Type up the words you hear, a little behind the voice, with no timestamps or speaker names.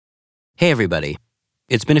Hey, everybody.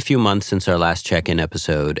 It's been a few months since our last check-in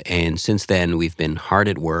episode, and since then, we've been hard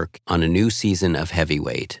at work on a new season of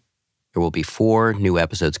Heavyweight. There will be 4 new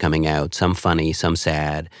episodes coming out, some funny, some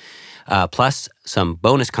sad, plus some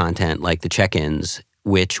bonus content like the check-ins,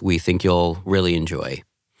 which we think you'll really enjoy.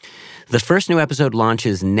 The first new episode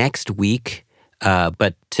launches next week,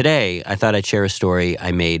 but today I thought I'd share a story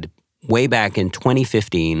I made way back in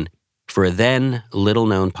 2015 for a then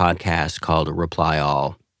little-known podcast called Reply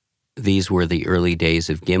All. These were the early days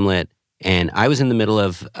of Gimlet, and I was in the middle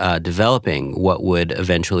of developing what would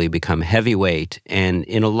eventually become Heavyweight. And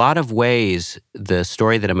in a lot of ways, the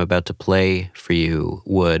story that I'm about to play for you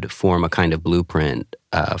would form a kind of blueprint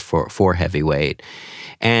for Heavyweight.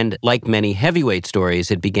 And like many Heavyweight stories,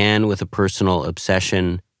 it began with a personal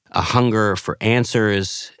obsession, a hunger for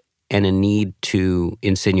answers, and a need to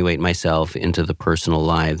insinuate myself into the personal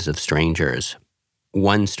lives of strangers.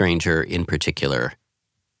 One stranger in particular.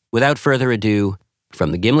 Without further ado,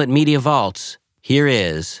 from the Gimlet Media Vaults, here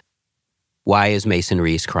is Why is Mason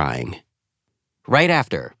Reese Crying? Right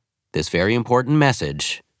after this very important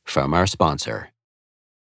message from our sponsor.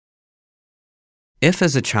 If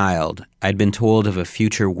as a child I'd been told of a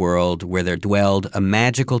future world where there dwelled a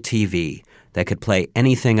magical TV that could play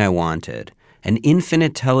anything I wanted, an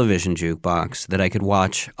infinite television jukebox that I could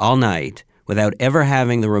watch all night without ever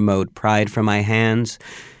having the remote pried from my hands,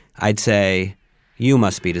 I'd say, you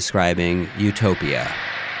must be describing utopia.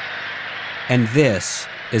 And this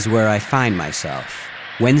is where I find myself.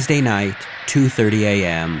 Wednesday night, 2:30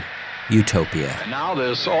 a.m., Utopia. And now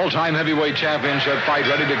this all-time heavyweight championship fight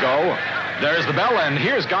ready to go. There's the bell, and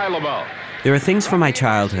here's Guy LeBeau. There are things from my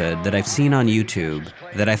childhood that I've seen on YouTube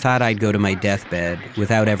that I thought I'd go to my deathbed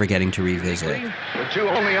without ever getting to revisit. The 2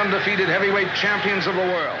 only undefeated heavyweight champions of the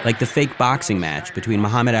world. Like the fake boxing match between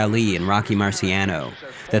Muhammad Ali and Rocky Marciano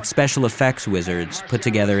that special effects wizards put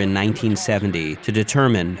together in 1970 to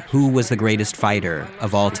determine who was the greatest fighter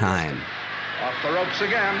of all time. Off the ropes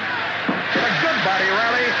again. A good body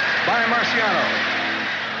rally by Marciano.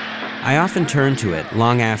 I often turn to it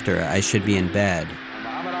long after I should be in bed.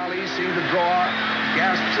 Muhammad Ali seemed to draw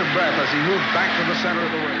gasps of breath as he moved back to the center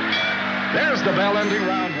of the ring. There's the bell ending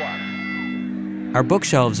round 1. Our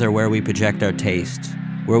bookshelves are where we project our tastes,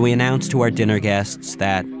 where we announce to our dinner guests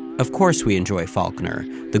that, of course we enjoy Faulkner,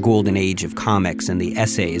 the golden age of comics and the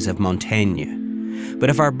essays of Montaigne. But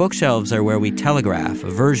if our bookshelves are where we telegraph a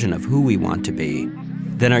version of who we want to be,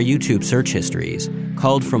 then our YouTube search histories,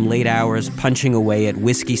 culled from late hours punching away at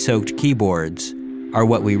whiskey-soaked keyboards, are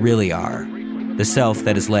what we really are, the self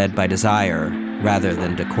that is led by desire rather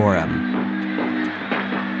than decorum.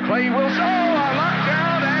 Clay Wilson, a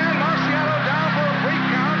knockdown, and Marciano down for a 3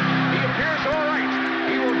 count. He appears all right.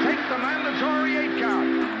 He will take the mandatory 8 count.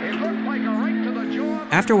 It looked like a right to the jaw.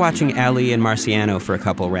 After watching Ali and Marciano for a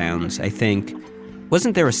couple rounds, I think,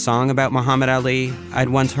 wasn't there a song about Muhammad Ali I'd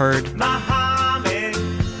once heard? Muhammad,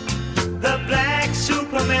 the black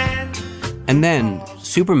Superman. And then,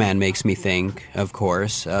 Superman makes me think, of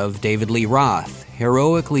course, of David Lee Roth,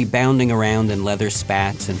 heroically bounding around in leather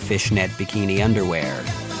spats and fishnet bikini underwear.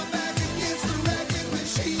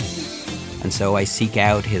 And so I seek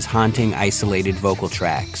out his haunting, isolated vocal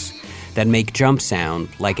tracks that make jump sound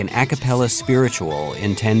like an a cappella spiritual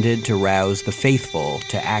intended to rouse the faithful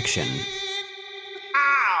to action.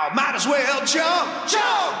 Ow, might as well jump,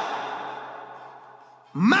 jump!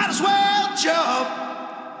 Might as well jump!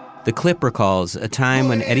 The clip recalls a time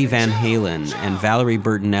when Eddie Van Halen and Valerie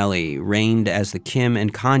Bertinelli reigned as the Kim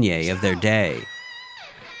and Kanye of their day.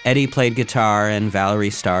 Eddie played guitar and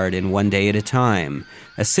Valerie starred in One Day at a Time,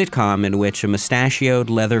 a sitcom in which a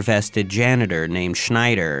mustachioed, leather-vested janitor named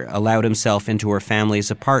Schneider allowed himself into her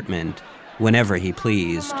family's apartment whenever he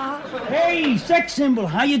pleased. Hey, sex symbol,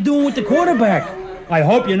 how you doing with the quarterback? I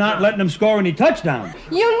hope you're not letting him score any touchdowns.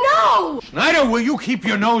 You know! Schneider, will you keep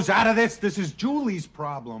your nose out of this? This is Julie's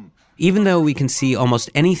problem. Even though we can see almost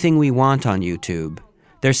anything we want on YouTube,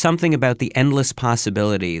 there's something about the endless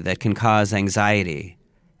possibility that can cause anxiety.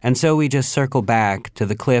 And so we just circle back to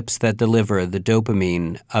the clips that deliver the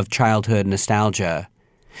dopamine of childhood nostalgia.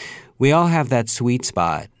 We all have that sweet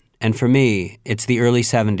spot, and for me, it's the early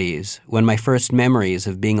 70s, when my first memories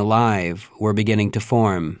of being alive were beginning to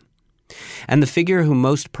form. And the figure who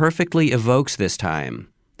most perfectly evokes this time,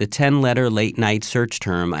 the 10-letter late-night search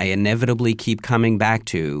term I inevitably keep coming back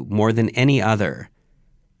to more than any other,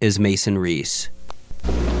 is Mason Reese.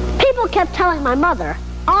 People kept telling my mother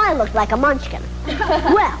I looked like a munchkin.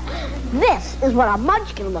 Well, this is what a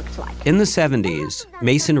munchkin looks like. In the 70s,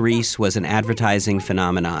 Mason Reese was an advertising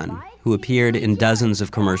phenomenon who appeared in dozens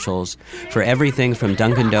of commercials for everything from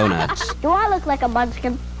Dunkin' Donuts Do I look like a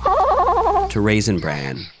munchkin? to Raisin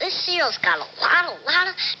Bran. This year burrito's got a lot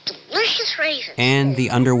of delicious raisins. And the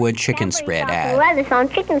Underwood chicken spread ad. Lettuce on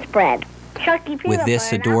chicken spread. With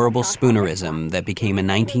this adorable spoonerism that became a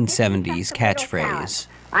 1970s catchphrase.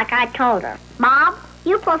 Like I told her, Mom,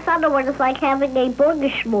 you plus Underwood is like having a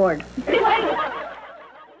smorgasbord.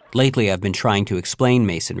 Lately, I've been trying to explain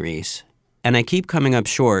Mason Reese, and I keep coming up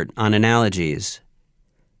short on analogies.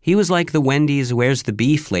 He was like the Wendy's Where's the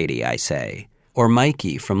Beef lady, I say, or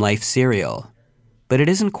Mikey from Life cereal. But it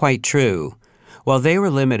isn't quite true. While they were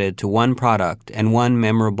limited to one product and one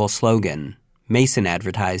memorable slogan, Mason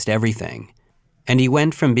advertised everything. And he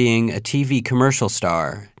went from being a TV commercial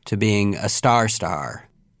star to being a star.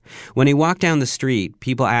 When he walked down the street,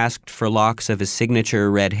 people asked for locks of his signature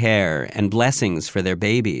red hair and blessings for their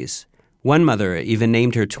babies. One mother even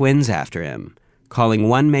named her twins after him, calling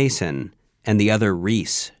one Mason and the other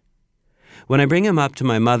Reese. When I bring him up to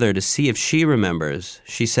my mother to see if she remembers,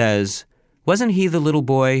 she says, "Wasn't he the little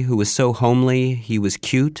boy who was so homely he was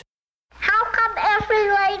cute?" How come every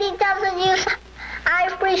lady doesn't use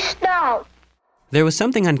ivory snow? There was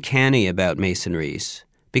something uncanny about Mason Reese.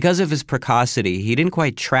 Because of his precocity, he didn't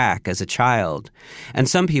quite track as a child, and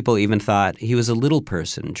some people even thought he was a little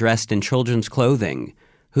person dressed in children's clothing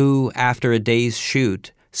who, after a day's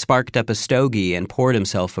shoot, sparked up a stogie and poured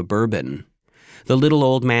himself a bourbon. The little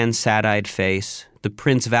old man's sad-eyed face, the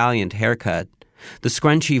Prince Valiant haircut, the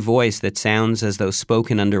scrunchy voice that sounds as though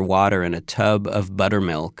spoken underwater in a tub of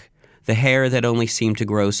buttermilk, the hair that only seemed to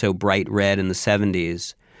grow so bright red in the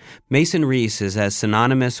 70s. Mason Reese is as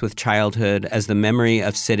synonymous with childhood as the memory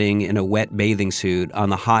of sitting in a wet bathing suit on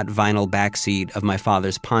the hot vinyl backseat of my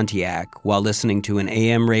father's Pontiac while listening to an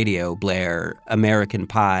AM radio blare American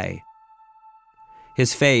Pie.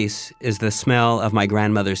 His face is the smell of my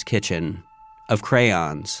grandmother's kitchen, of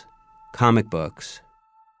crayons, comic books.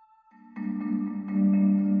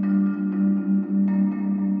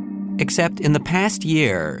 Except in the past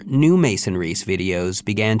year, new Mason Reese videos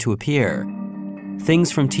began to appear.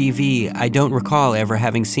 Things from TV I don't recall ever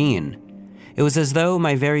having seen. It was as though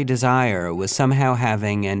my very desire was somehow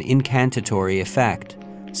having an incantatory effect,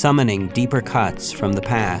 summoning deeper cuts from the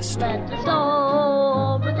past. Let the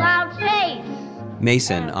storm cloud face.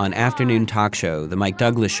 Mason on afternoon talk show The Mike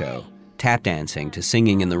Douglas Show, tap dancing to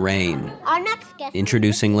Singing in the Rain, Our next guest.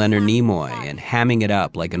 introducing Leonard Nimoy and hamming it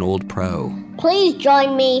up like an old pro. Please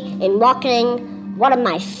join me in welcoming one of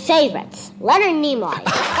my favorites, Leonard Nimoy.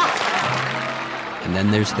 And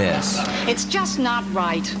then there's this. It's just not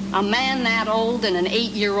right. A man that old and an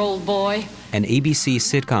 8-year-old boy. An ABC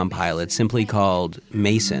sitcom pilot simply called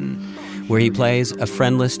Mason, where he plays a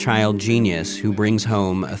friendless child genius who brings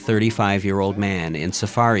home a 35-year-old man in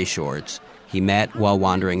safari shorts he met while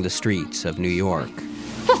wandering the streets of New York.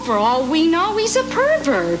 Well, for all we know, he's a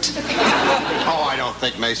pervert. Oh, I don't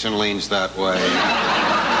think Mason leans that way.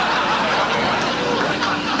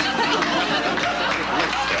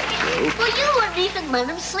 Well, you wouldn't even let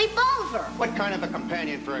him sleep over. What kind of a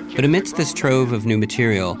companion for a kid? But amidst this trove of new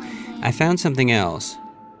material, I found something else.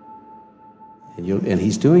 And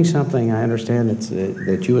he's doing something, I understand,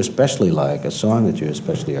 that you especially like, a song that you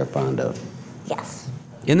especially are fond of. Yes.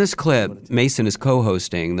 In this clip, Mason is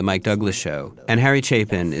co-hosting The Mike Douglas Show, and Harry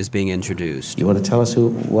Chapin is being introduced. You want to tell us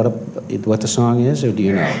what the song is, or do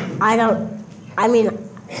you know?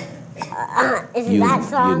 Is it that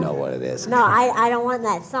song? You know what it is. No, I don't want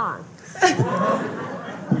that song.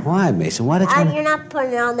 Why, Mason? Why did you... You're not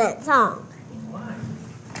putting on that song.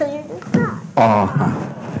 Because you're just not.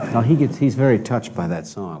 Oh, no, he's very touched by that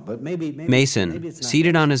song, but maybe Mason, it's not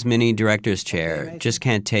seated on his mini director's chair, just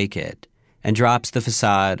can't take it, and drops the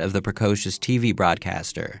facade of the precocious TV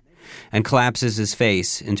broadcaster, and collapses his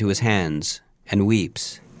face into his hands, and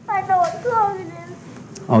weeps. I know what song it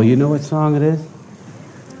is. Oh, you know what song it is?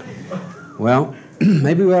 Well,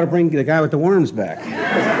 maybe we ought to bring the guy with the worms back.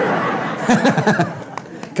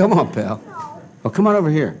 Come on, pal. Oh, come on over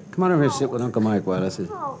here. Come on over here, sit with Uncle Mike while I said,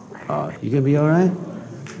 you gonna be all right?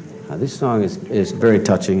 This song is very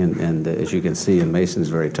touching, and as you can see, and Mason's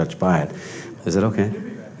very touched by it. Is it okay?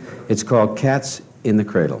 It's called Cats in the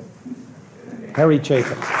Cradle. Harry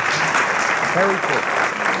Chapin. Harry Chapin.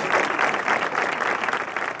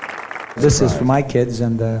 This is for my kids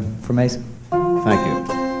and for Mason. Thank you.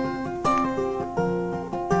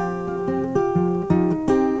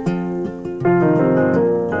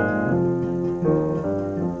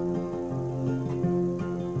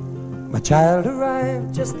 My child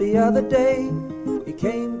arrived just the other day. He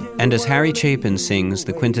came to And as Harry Chapin sings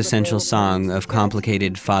the quintessential song of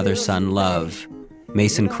complicated father-son love,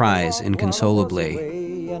 Mason cries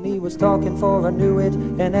inconsolably. and he was talking for I knew it.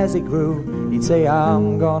 And as he grew, he'd say,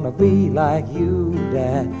 I'm gonna be like you,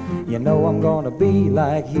 Dad. You know I'm gonna be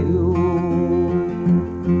like you.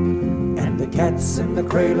 And the cat's in the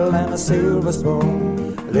cradle and a silver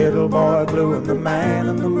spoon, little boy blue and the man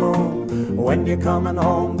in the moon. When you're coming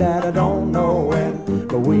home, Dad, I don't know when,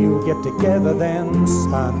 but we'll get together then,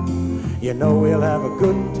 son. You know we'll have a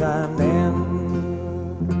good time then.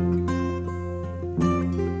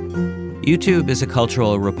 YouTube is a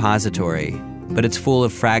cultural repository, but it's full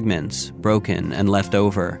of fragments, broken and left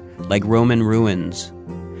over, like Roman ruins.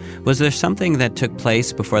 Was there something that took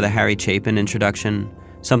place before the Harry Chapin introduction?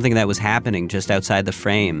 Something that was happening just outside the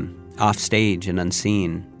frame, off stage and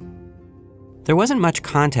unseen? There wasn't much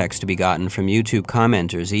context to be gotten from YouTube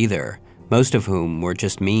commenters either, most of whom were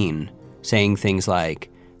just mean, saying things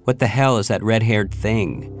like, "What the hell is that red-haired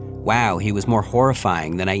thing? Wow, he was more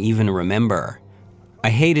horrifying than I even remember. I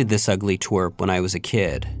hated this ugly twerp when I was a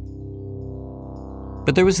kid."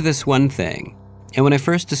 But there was this one thing, and when I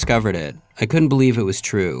first discovered it, I couldn't believe it was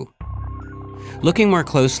true. Looking more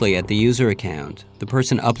closely at the user account, the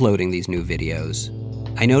person uploading these new videos,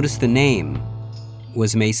 I noticed the name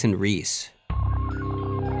was Mason Reese.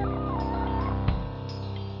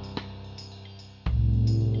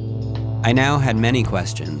 I now had many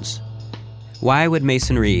questions. Why would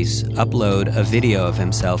Mason Reese upload a video of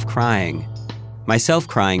himself crying? Myself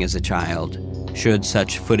crying as a child, should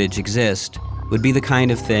such footage exist, would be the kind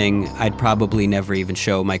of thing I'd probably never even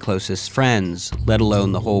show my closest friends, let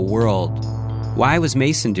alone the whole world. Why was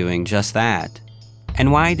Mason doing just that?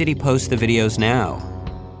 And why did he post the videos now,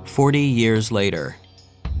 40 years later?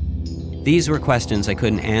 These were questions I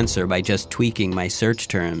couldn't answer by just tweaking my search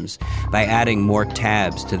terms, by adding more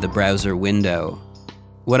tabs to the browser window.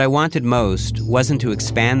 What I wanted most wasn't to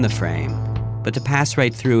expand the frame, but to pass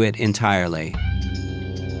right through it entirely.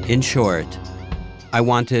 In short, I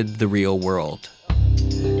wanted the real world.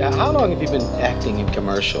 Now, how long have you been acting in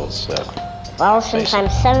commercials? Well, since I'm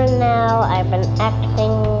 7 now, I've been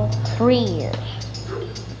acting 3 years.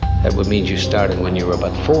 That would mean you started when you were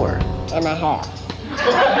about 4. And a half.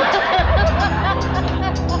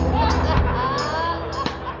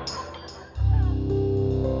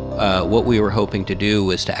 What we were hoping to do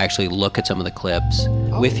was to actually look at some of the clips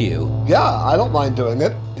with you. Yeah, I don't mind doing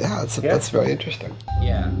it. Yeah, that's very interesting.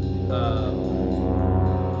 Yeah.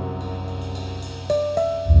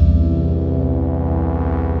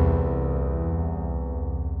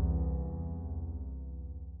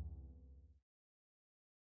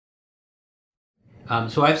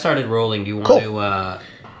 So I've started rolling. Do you want to...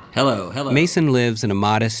 Hello. Mason lives in a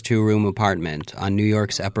modest 2-room apartment on New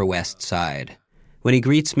York's Upper West Side. When he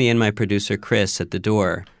greets me and my producer Chris at the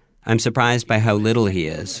door, I'm surprised by how little he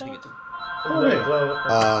is. We're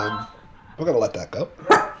going to let that go.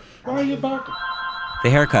 Why are you barking?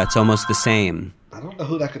 The haircut's almost the same. I don't know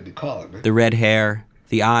who that could be calling me. The red hair,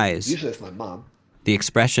 the eyes. Usually it's my mom. The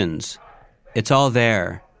expressions. It's all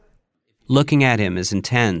there. Looking at him is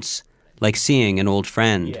intense, like seeing an old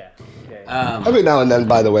friend. Every now and then,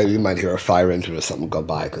 by the way, you might hear a fire engine or something go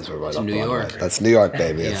by because we're right up New York. That's New York,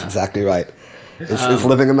 baby. That's exactly right. It's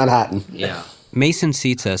living in Manhattan. Yeah. Mason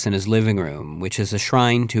seats us in his living room, which is a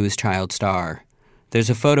shrine to his child star. There's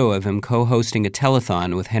a photo of him co-hosting a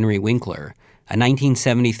telethon with Henry Winkler, a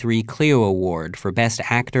 1973 Clio Award for Best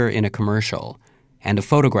Actor in a Commercial, and a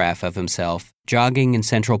photograph of himself jogging in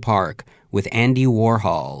Central Park with Andy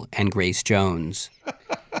Warhol and Grace Jones.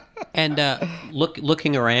 And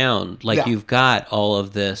looking around, like you've got all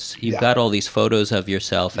of this, you've got all these photos of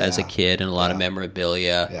yourself as a kid and a lot of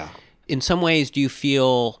memorabilia. Yeah. In some ways, do you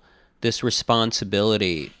feel this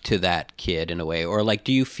responsibility to that kid in a way? Or like,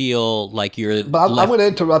 do you feel like you're... But I'm going to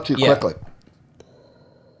interrupt you quickly.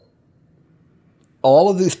 All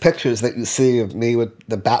of these pictures that you see of me with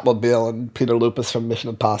the Batmobile and Peter Lupus from Mission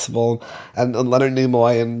Impossible and Leonard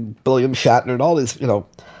Nimoy and William Shatner and all these,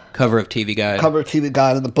 Cover of TV Guide.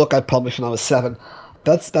 And the book I published when I was 7.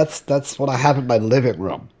 That's what I have in my living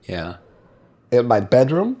room. Yeah. In my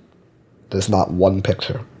bedroom, there's not one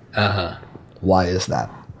picture. Uh-huh. Why is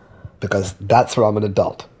that? Because that's where I'm an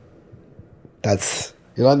adult. That's,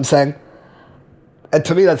 you know what I'm saying? And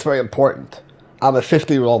to me, that's very important. I'm a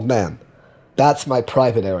 50-year-old man. That's my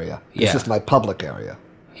private area. This is my public area.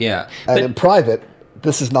 Yeah. And in private,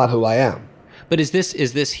 this is not who I am. But is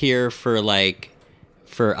this here for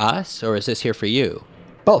us, or is this here for you?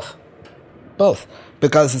 Both.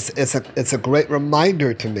 Because it's a great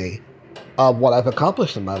reminder to me of what I've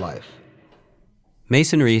accomplished in my life.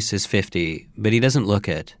 Mason Reese is 50, but he doesn't look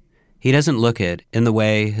it. He doesn't look it in the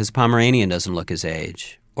way his Pomeranian doesn't look his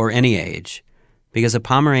age, or any age, because a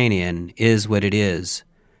Pomeranian is what it is,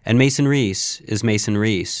 And Mason Reese is Mason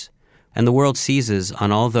Reese, and the world seizes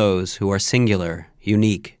on all those who are singular,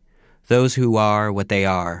 unique, those who are what they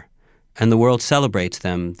are, and the world celebrates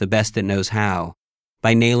them the best it knows how,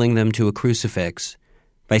 by nailing them to a crucifix,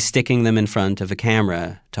 by sticking them in front of a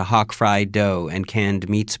camera to hawk fried dough and canned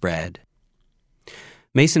meat spread.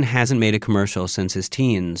 Mason hasn't made a commercial since his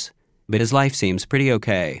teens, but his life seems pretty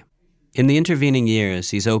okay. In the intervening years,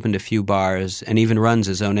 he's opened a few bars and even runs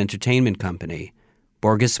his own entertainment company,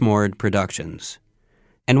 Borgesmord Productions.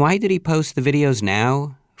 And why did he post the videos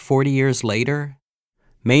now, 40 years later?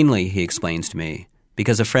 Mainly, he explains to me,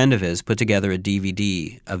 because a friend of his put together a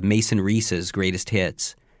DVD of Mason Reese's greatest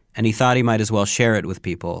hits, and he thought he might as well share it with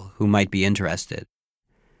people who might be interested.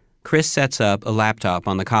 Chris sets up a laptop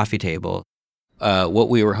on the coffee table. What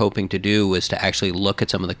we were hoping to do was to actually look at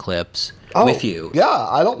some of the clips with you. Yeah,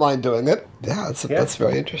 I don't mind doing it. Yeah, that's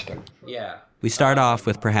very interesting. Yeah. We start off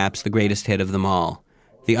with perhaps the greatest hit of them all,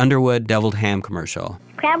 the Underwood deviled ham commercial.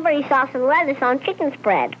 Cranberry sauce and lettuce on chicken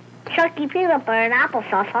spread. Chunky peanut butter and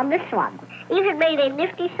applesauce on this one. Even made a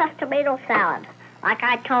nifty stuffed tomato salad, like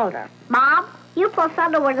I told her. Mom, you plus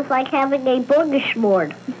Underwood is like having a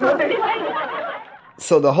Borgesmord.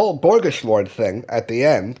 So the whole Borgesmord thing at the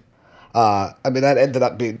end, that ended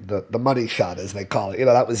up being the money shot, as they call it.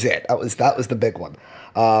 That was it. That was the big one.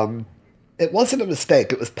 It wasn't a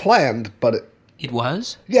mistake. It was planned, but It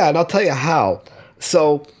was? Yeah, and I'll tell you how.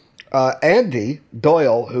 So Andy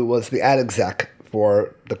Doyle, who was the ad exec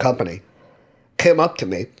for the company, came up to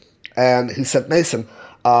me and he said, Mason,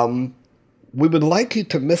 we would like you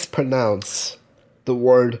to mispronounce the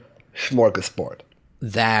word smorgasbord.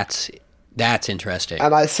 That's interesting.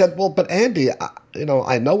 And I said, well, but Andy,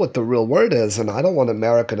 I know what the real word is, and I don't want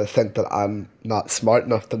America to think that I'm not smart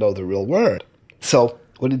enough to know the real word. So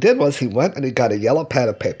what he did was he went and he got a yellow pad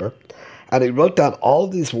of paper, and he wrote down all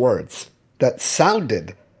of these words that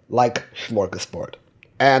sounded like smorgasbord.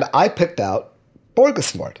 And I picked out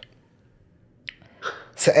Borgesmord.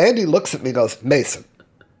 So Andy looks at me and goes, Mason,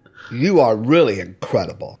 you are really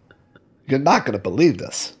incredible. You're not going to believe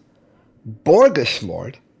this.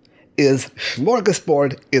 Borgesmord is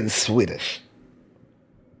smorgasbord in Swedish.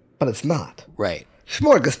 But it's not. Right.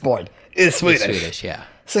 Smorgasbord is Swedish. It's Swedish, yeah.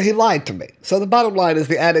 So he lied to me. So the bottom line is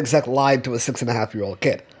the ad exec lied to a 6.5-year-old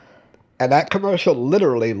kid. And that commercial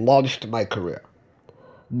literally launched my career.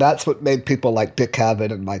 That's what made people like Dick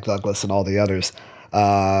Cavett and Mike Douglas and all the others,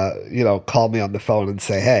 call me on the phone and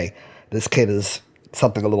say, hey, this kid is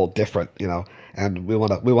something a little different, and we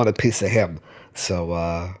want a piece of him.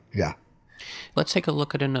 So, yeah. Let's take a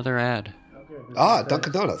look at another ad.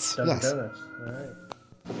 Dunkin' Donuts. Dunkin' Yes. Donuts. All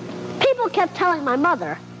right. People kept telling my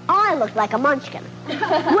mother I looked like a munchkin.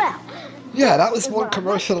 Well, yeah, that was one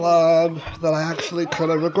commercial that I actually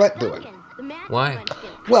kind of regret doing. Why?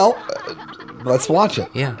 Well, let's watch it.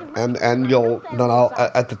 Yeah. And I'll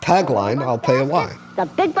at the tagline, I'll tell you why. the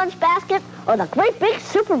big bunch basket or the great big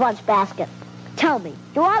super bunch basket? Tell me,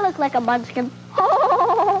 do I look like a munchkin?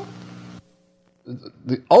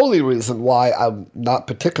 The only reason why I'm not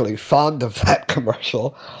particularly fond of that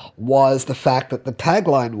commercial was the fact that the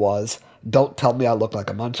tagline was, "Don't tell me I look like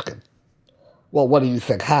a munchkin." Well, what do you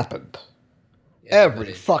think happened?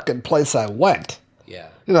 Every fucking place I went. Yeah.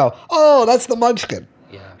 Oh, that's the munchkin.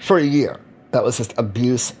 Yeah. For a year. That was just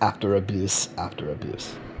abuse after abuse after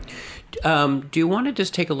abuse. Do you want to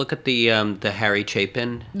just take a look at the Harry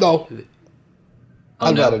Chapin? No.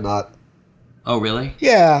 I'd rather not. Oh, really?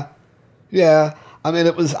 Yeah. I mean,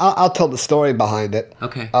 it was. I'll tell the story behind it.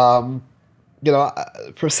 Okay.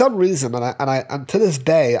 For some reason, and to this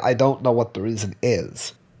day, I don't know what the reason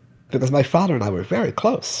is, because my father and I were very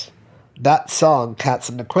close. That song, "Cats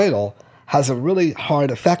in the Cradle," has a really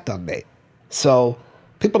hard effect on me. So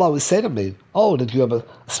people always say to me, "Oh, did you have a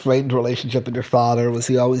strained relationship with your father? Was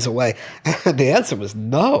he always away?" And the answer was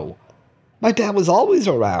no. My dad was always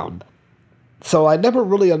around. So I never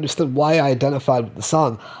really understood why I identified with the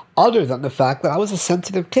song, other than the fact that I was a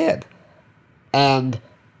sensitive kid. And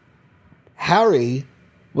Harry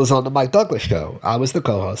was on the Mike Douglas show. I was the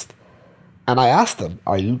co-host. And I asked him,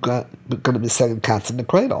 "Are you going to be singing Cats in the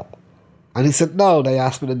Cradle?" And he said, "No, they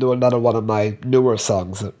asked me to do another one of my newer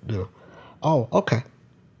songs." Oh, okay.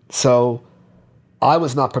 So I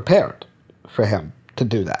was not prepared for him to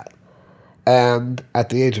do that. And at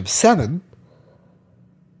the age of 7,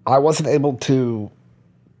 I wasn't able to,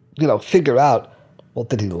 figure out, well,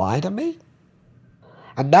 did he lie to me?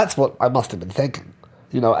 And that's what I must have been thinking,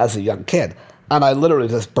 as a young kid. And I literally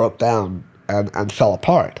just broke down and fell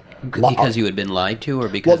apart. Because you had been lied to, or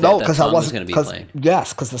because that song was going to be played?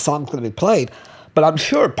 Yes, because the song's going to be played. But I'm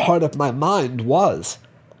sure part of my mind was,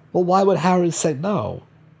 well, why would Harry say no?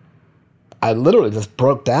 I literally just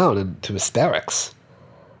broke down into hysterics.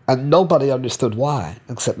 And nobody understood why,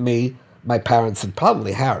 except me, my parents, and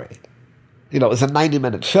probably Harry. You know, it was a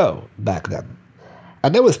 90-minute show back then.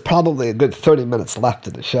 And there was probably a good 30 minutes left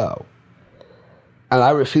in the show. And I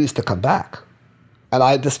refused to come back. And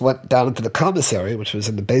I just went down into the commissary, which was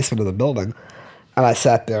in the basement of the building, and I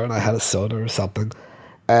sat there and I had a soda or something.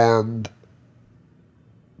 And,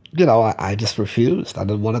 you know, I just refused. I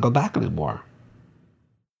didn't want to go back anymore.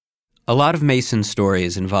 A lot of Mason's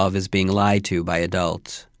stories involve his being lied to by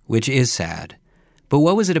adults, which is sad. But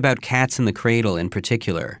what was it about Cats in the Cradle in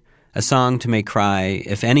particular? A song to make cry,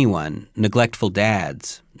 if anyone, neglectful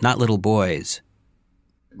dads, not little boys.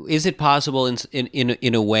 Is it possible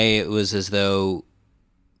in a way it was as though,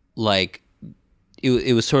 like,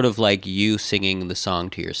 it was sort of like you singing the song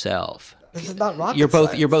to yourself? This is not rocket You're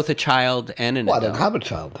science. both a child and an adult. I didn't have a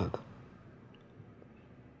childhood.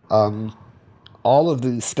 All of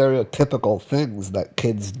the stereotypical things that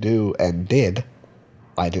kids do and did,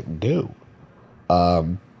 I didn't do. I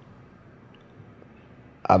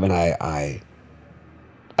mean, I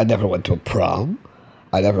never went to a prom.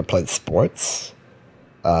 I never played sports.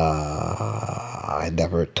 I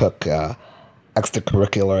never took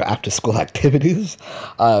extracurricular after-school activities.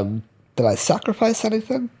 Did I sacrifice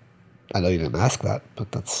anything? I know you didn't ask that,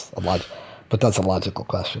 but that's a logical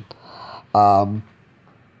question.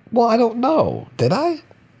 Well, I don't know. Did I?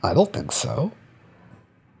 I don't think so.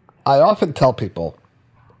 I often tell people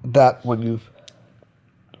that when you've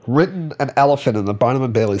ridden an elephant in the Barnum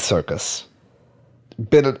and Bailey circus,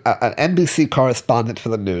 been an NBC correspondent for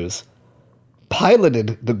the news,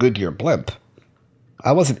 piloted the Goodyear blimp.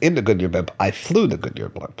 I wasn't in the Goodyear blimp. I flew the Goodyear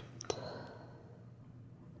blimp.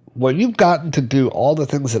 When you've gotten to do all the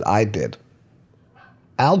things that I did,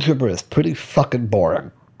 algebra is pretty fucking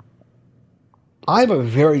boring. I have a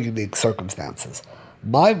very unique circumstances.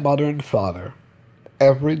 My mother and father,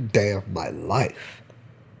 every day of my life,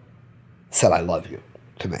 said I love you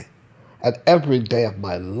to me. And every day of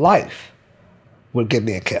my life would give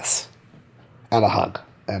me a kiss and a hug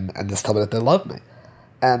and just tell me that they love me.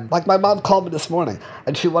 And like my mom called me this morning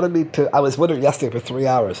and she wanted me to, I was with her yesterday for 3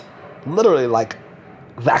 hours, literally like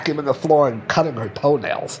vacuuming the floor and cutting her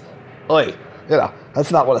toenails. Oy, you know,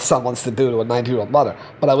 that's not what a son wants to do to a 90-year-old mother.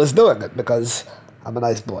 But I was doing it because I'm a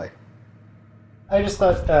nice boy. I just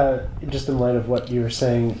thought, just in light of what you were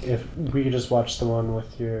saying, if we could just watch the one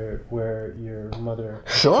with where your mother.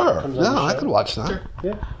 Sure. Comes Yeah, on the I show. could watch that. Sure.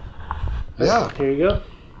 Yeah. Yeah. Here you go.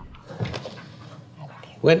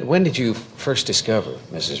 When did you first discover,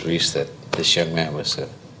 Mrs. Reese, that this young man was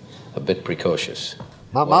a bit precocious?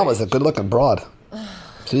 My mom was a good-looking broad.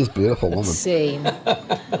 She's a beautiful woman. Let's see.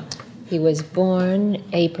 He was born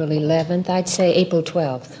April 11th. I'd say April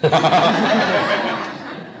 12th.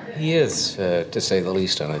 He is, to say the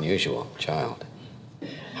least, an unusual child.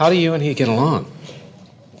 How do you and he get along?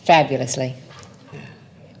 Fabulously.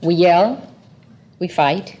 We yell, we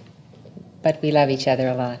fight, but we love each other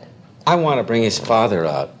a lot. I want to bring his father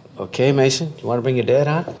out. Okay, Mason? You want to bring your dad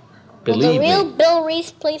out? Believe Will the real me. Bill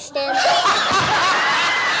Reese please stand up?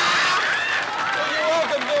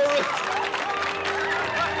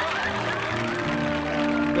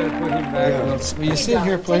 Will you sit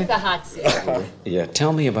here, please? Take the hot seat. Yeah,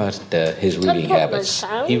 tell me about his Come reading on, habits.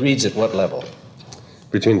 son. He reads at what level?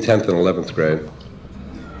 Between 10th and 11th grade.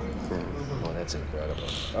 Oh, that's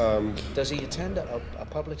incredible. Does he attend a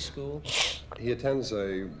public school? He attends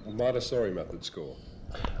a Montessori method school.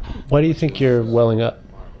 Why do you think you're welling up?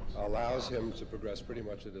 Allows him to progress pretty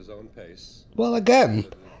much at his own pace. Well, again,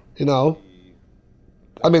 you know,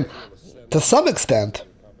 I mean, to some extent,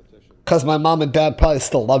 because my mom and dad probably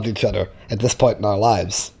still loved each other at this point in our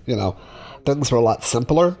lives, you know, things were a lot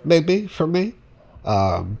simpler, maybe, for me.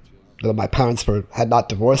 You know, my parents had not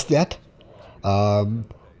divorced yet.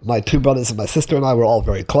 My two brothers and my sister and I were all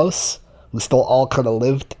very close. We still all kind of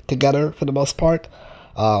lived together for the most part.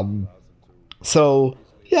 So,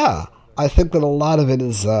 yeah, I think that a lot of it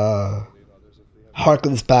is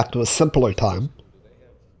harkens back to a simpler time.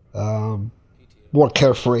 More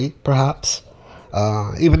carefree, perhaps.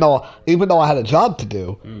 Even though I had a job to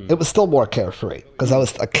do, it was still more carefree because I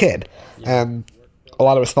was a kid and a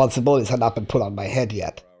lot of responsibilities had not been put on my head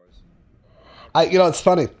yet. You know, it's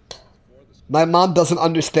funny. My mom doesn't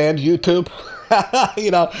understand YouTube.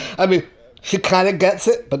 You know, I mean, she kind of gets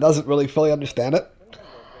it, but doesn't really fully understand it.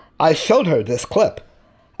 I showed her this clip,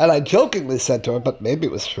 and I jokingly said to her, but maybe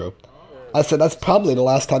it was true. I said, that's probably the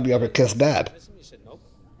last time you ever kissed Dad.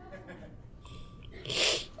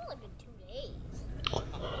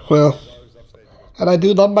 Well, and I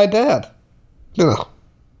do love my dad. You know.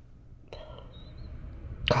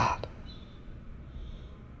 God.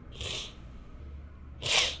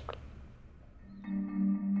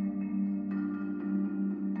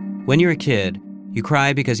 When you're a kid, you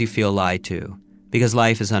cry because you feel lied to, because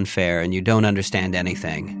life is unfair and you don't understand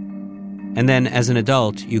anything. And then as an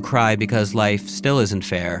adult, you cry because life still isn't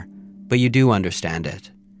fair, but you do understand it.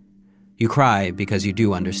 You cry because you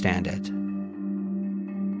do understand it.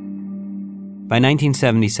 By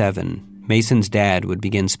 1977, Mason's dad would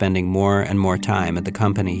begin spending more and more time at the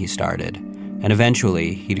company he started, and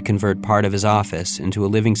eventually he'd convert part of his office into a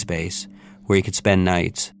living space where he could spend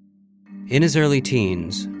nights. In his early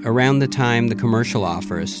teens, around the time the commercial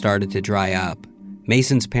offers started to dry up,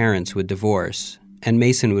 Mason's parents would divorce, and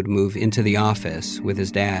Mason would move into the office with his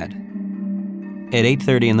dad. At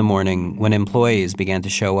 8:30 in the morning, when employees began to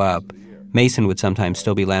show up, Mason would sometimes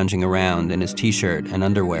still be lounging around in his t-shirt and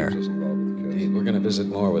underwear. Hey, we're going to visit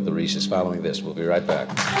more with the Reeses following this. We'll be right back.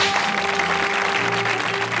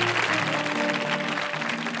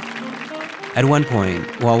 At one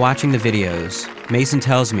point, while watching the videos, Mason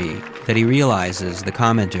tells me that he realizes the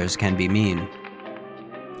commenters can be mean.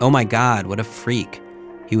 "Oh my God, what a freak.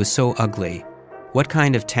 He was so ugly. What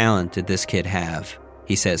kind of talent did this kid have?"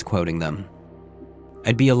 he says, quoting them.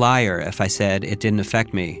 "I'd be a liar if I said it didn't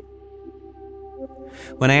affect me."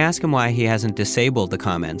 When I ask him why he hasn't disabled the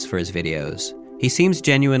comments for his videos, he seems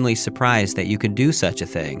genuinely surprised that you could do such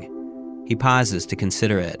a thing. He pauses to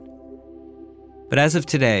consider it. But as of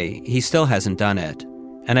today, he still hasn't done it,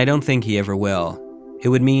 and I don't think he ever will. It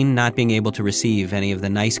would mean not being able to receive any of the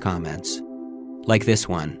nice comments. Like this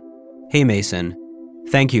one. "Hey Mason,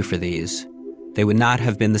 thank you for these. They would not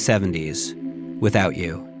have been the 70s without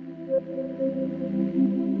you."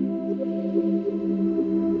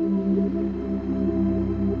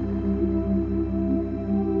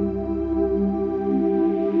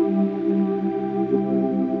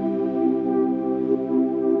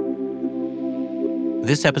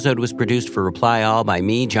 This episode was produced for Reply All by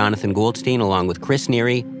me, Jonathan Goldstein, along with Chris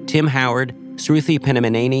Neary, Tim Howard, Sruthi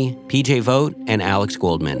Pinamaneni, PJ Vogt, and Alex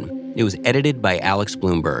Goldman. It was edited by Alex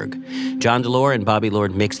Bloomberg. John Delore and Bobby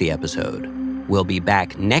Lord mixed the episode. We'll be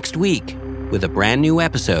back next week with a brand new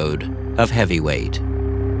episode of Heavyweight.